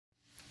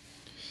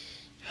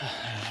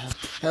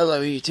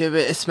Hello YouTube,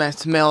 it's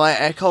Maximilian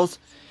Echoes.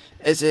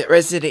 It's a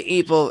Resident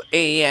Evil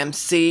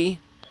AMC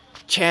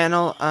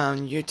channel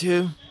on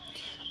YouTube.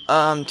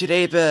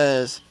 Today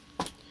is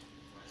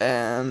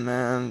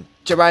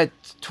July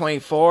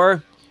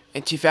 24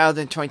 in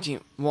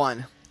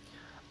 2021.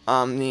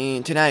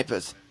 Tonight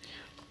is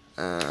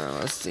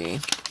let's see,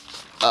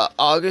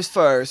 August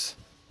 1st.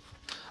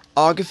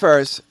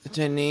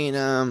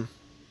 Attending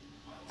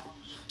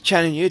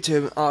channel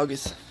YouTube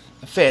August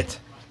 5th.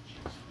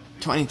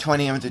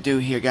 2020, I'm to do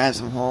here,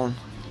 guys. I'm home.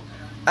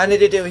 I need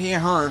to do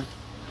here, huh?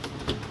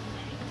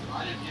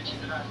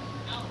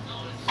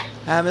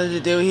 Having to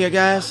do here,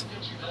 guys.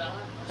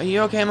 Are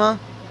you okay, Mom?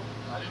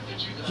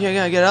 You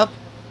gonna get up?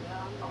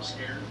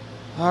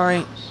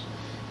 Alright.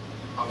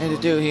 Need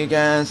to do here,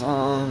 guys.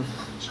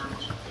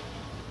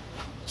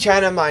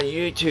 Channel my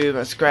YouTube,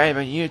 subscribe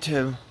on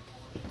YouTube.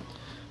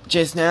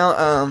 Just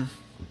now,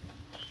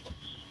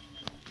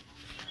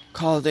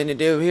 called in to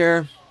do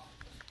here.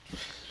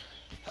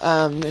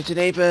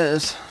 Today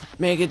is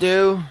make it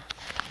do.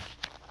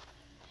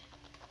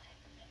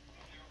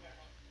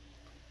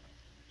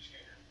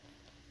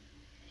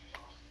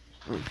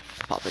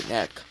 Pop a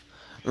neck.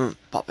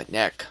 Pop a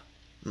neck.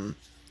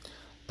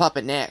 Pop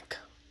a neck.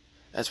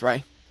 That's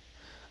right.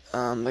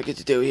 Look at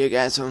to do here,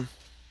 guys.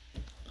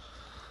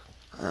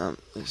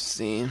 Let's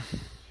see.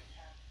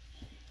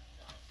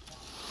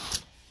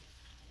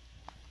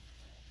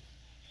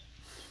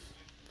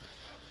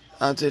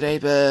 Today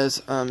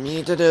is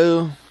me to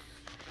do.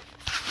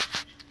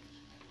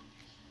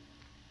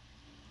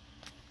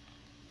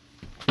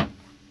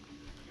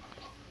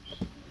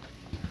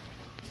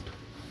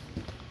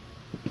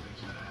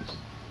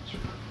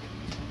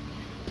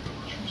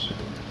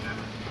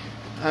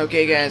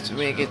 Okay, guys,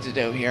 we get to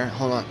do here.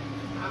 Hold on.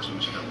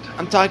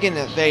 I'm talking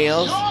to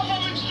Vales.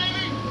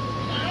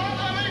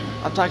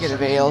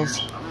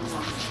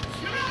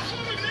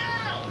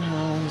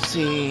 Let's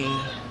see.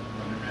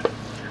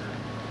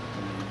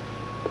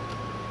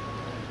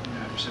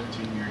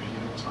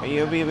 Are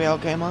you be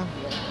okay, Mom?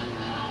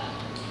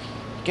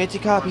 Get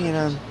your copy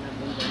and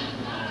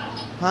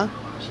huh?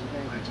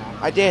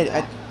 I did.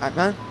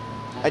 Huh?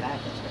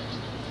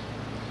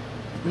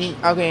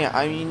 Okay.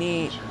 You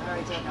need.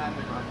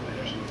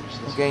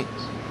 Okay.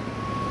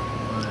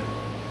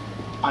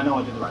 I know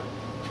I did the right.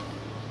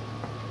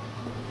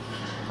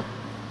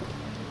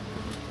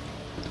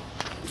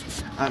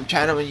 I'm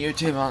channel on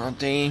YouTube on the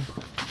thing.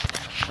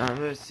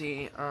 Let's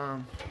see.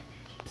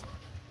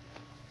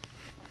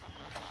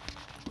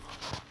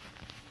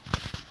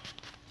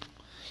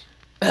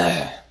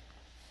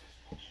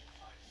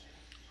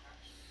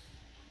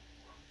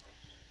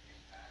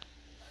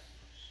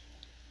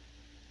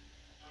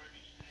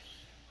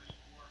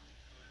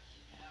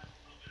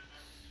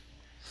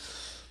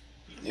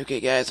 Okay,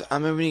 guys,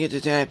 I'm gonna get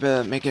the type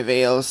of make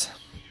avails.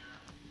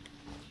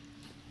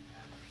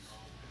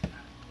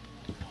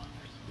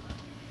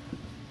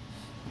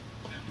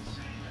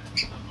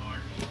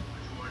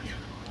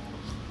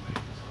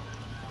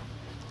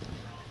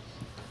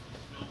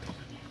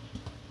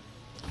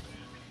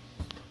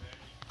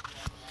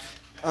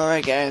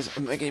 Alright, guys,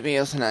 I'm making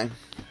videos tonight.